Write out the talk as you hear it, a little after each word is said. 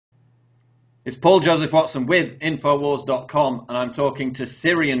It's Paul Joseph Watson with Infowars.com, and I'm talking to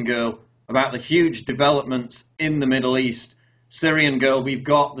Syrian Girl about the huge developments in the Middle East. Syrian Girl, we've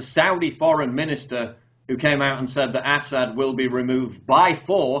got the Saudi foreign minister who came out and said that Assad will be removed by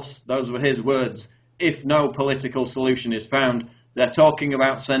force, those were his words, if no political solution is found. They're talking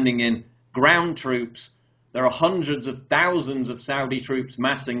about sending in ground troops. There are hundreds of thousands of Saudi troops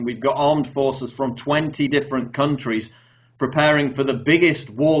massing. We've got armed forces from 20 different countries preparing for the biggest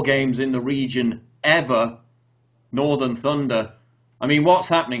war games in the region ever, Northern Thunder. I mean, what's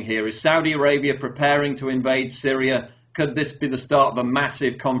happening here? Is Saudi Arabia preparing to invade Syria? Could this be the start of a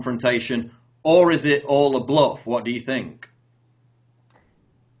massive confrontation? Or is it all a bluff? What do you think?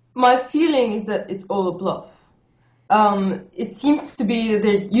 My feeling is that it's all a bluff. It seems to be that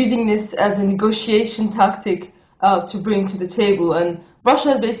they're using this as a negotiation tactic to bring to the table, and Russia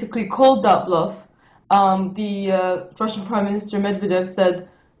has basically called that bluff. The Russian Prime Minister Medvedev said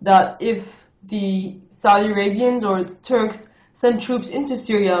that if the Saudi Arabians or the Turks send troops into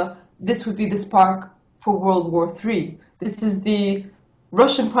Syria, this would be the spark for World War III. This is the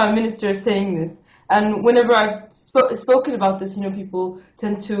Russian Prime Minister saying this. And whenever I've spoken about this, people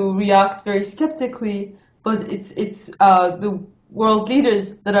tend to react very skeptically, but it's the world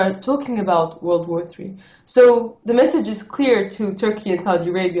leaders that are talking about World War III. So the message is clear to Turkey and Saudi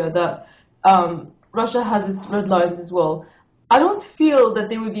Arabia that Russia has its red lines as well. I don't feel that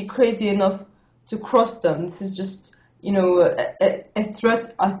they would be crazy enough to cross them. This is just, a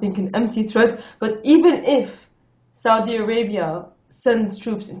threat, I think an empty threat. But even if Saudi Arabia sends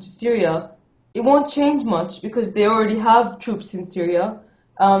troops into Syria, it won't change much because they already have troops in Syria.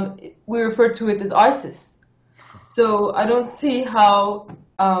 We refer to it as ISIS. So I don't see how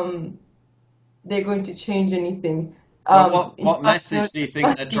they're going to change anything. So In what fact, message do you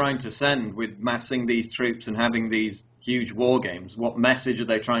think they're trying to send with massing these troops and having these huge war games? What message are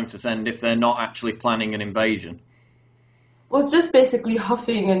they trying to send if they're not actually planning an invasion? well, it's just basically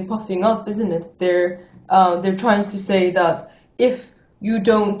huffing and puffing up, isn't it? They're trying to say that if you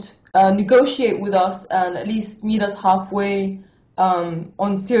don't negotiate with us and at least meet us halfway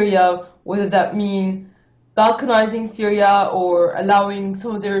on Syria, whether that mean balkanizing Syria or allowing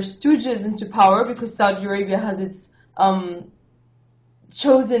some of their stooges into power, because Saudi Arabia has its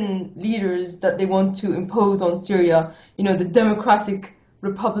chosen leaders that they want to impose on Syria. The Democratic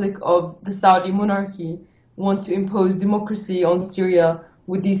Republic of the Saudi monarchy want to impose democracy on Syria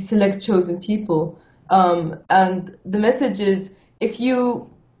with these select chosen people. And the message is, if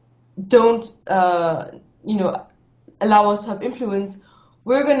you don't, allow us to have influence,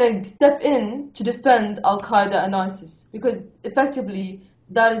 we're going to step in to defend Al Qaeda and ISIS, because effectively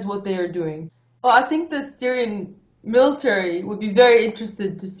that is what they are doing. Well, I think the Syrian military would be very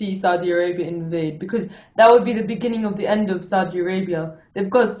interested to see Saudi Arabia invade, because that would be the beginning of the end of Saudi Arabia. They've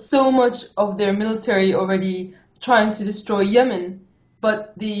got so much of their military already trying to destroy Yemen,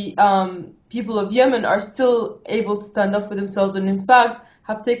 but the people of Yemen are still able to stand up for themselves and, in fact,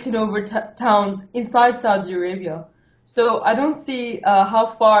 have taken over towns inside Saudi Arabia. So I don't see how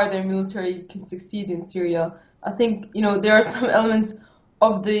far their military can succeed in Syria. I think, there are some elements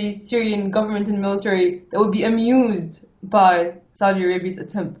of the Syrian government and military that would be amused by Saudi Arabia's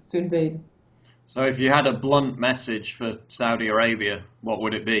attempts to invade. So if you had a blunt message for Saudi Arabia, what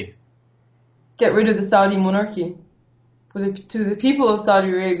would it be? Get rid of the Saudi monarchy. To the people of Saudi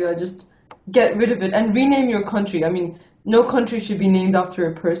Arabia, just get rid of it and rename your country. I mean, no country should be named after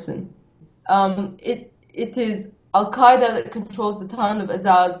a person. It is Al Qaeda that controls the town of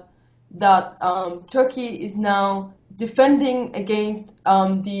Azaz, that Turkey is now defending against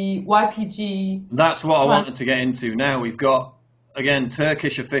the YPG. That's what I Trying. wanted to get into now. We've got, again,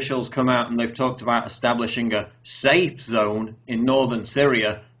 Turkish officials come out and they've talked about establishing a safe zone in northern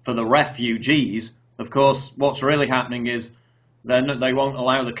Syria for the refugees. Of course, what's really happening is they won't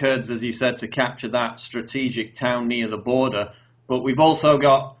allow the Kurds, as you said, to capture that strategic town near the border. But we've also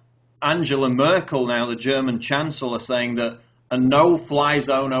got Angela Merkel now, the German Chancellor, saying that a no-fly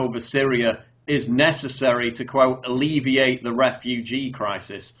zone over Syria is necessary to, quote, alleviate the refugee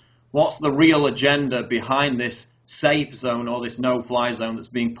crisis. What's the real agenda behind this safe zone or this no-fly zone that's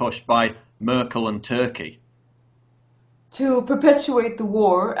being pushed by Merkel and Turkey? To perpetuate the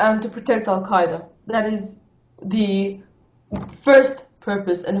war and to protect Al Qaeda. That is the first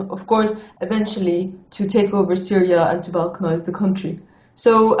purpose, and of course, eventually to take over Syria and to balkanize the country.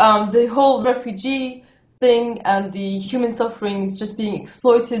 So the whole refugee thing and the human suffering is just being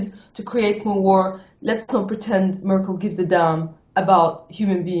exploited to create more war. Let's not pretend Merkel gives a damn about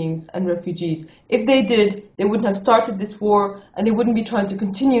human beings and refugees. If they did, they wouldn't have started this war, and they wouldn't be trying to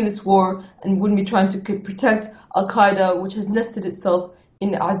continue this war, and wouldn't be trying to protect Al Qaeda, which has nested itself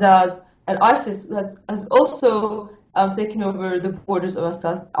in Azaz And ISIS has also taken over the borders of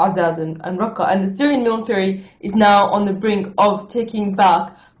Azaz and Raqqa. And the Syrian military is now on the brink of taking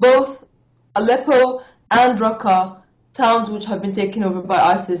back both Aleppo and Raqqa, towns which have been taken over by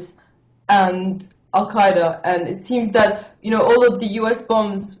ISIS and Al-Qaeda. And it seems that, all of the US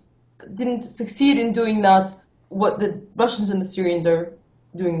bombs didn't succeed in doing that, what the Russians and the Syrians are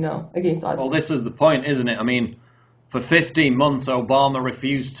doing now against ISIS. Well, this is the point, isn't it? I mean, for 15 months, Obama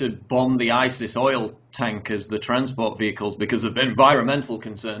refused to bomb the ISIS oil tankers, the transport vehicles, because of environmental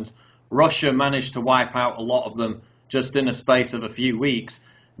concerns. Russia managed to wipe out a lot of them just in a space of a few weeks.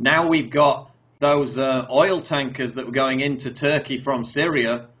 Now we've got those oil tankers that were going into Turkey from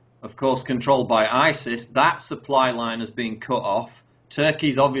Syria, of course controlled by ISIS. That supply line has been cut off.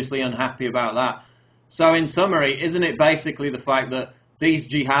 Turkey's obviously unhappy about that. So in summary, isn't it basically the fact that these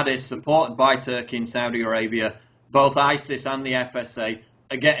jihadists supported by Turkey and Saudi Arabia, both ISIS and the FSA,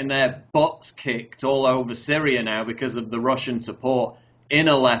 are getting their butts kicked all over Syria now because of the Russian support in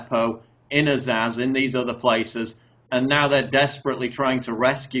Aleppo, in Azaz, in these other places, and now they're desperately trying to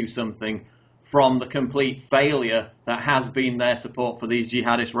rescue something from the complete failure that has been their support for these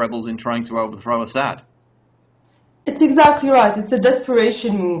jihadist rebels in trying to overthrow Assad? It's exactly right. It's a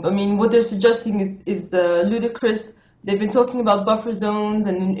desperation move. I mean, what they're suggesting is ludicrous. They've been talking about buffer zones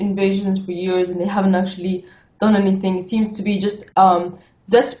and invasions for years, and they haven't actually done anything. It seems to be just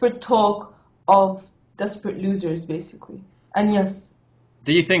desperate talk of desperate losers, basically. And yes,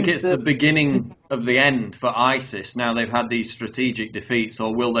 Do you this think is it's the beginning of the end for ISIS now they've had these strategic defeats,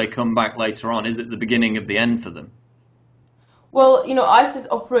 or will they come back later on? Is it the beginning of the end for them? Well, ISIS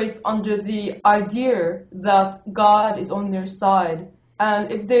operates under the idea that God is on their side.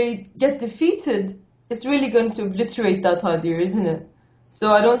 And if they get defeated, it's really going to obliterate that idea, isn't it?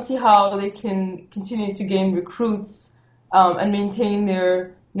 So I don't see how they can continue to gain recruits and maintain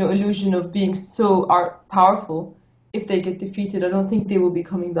their, illusion of being so powerful if they get defeated. I don't think they will be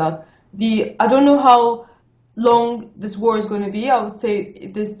coming back. I don't know how long this war is going to be. I would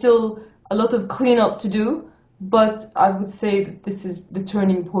say there's still a lot of cleanup to do, but I would say that this is the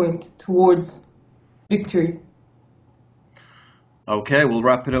turning point towards victory. Okay, we'll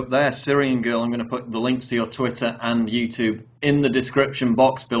wrap it up there. Syrian Girl, I'm going to put the links to your Twitter and YouTube in the description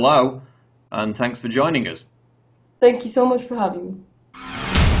box below. And thanks for joining us. Thank you so much for having me.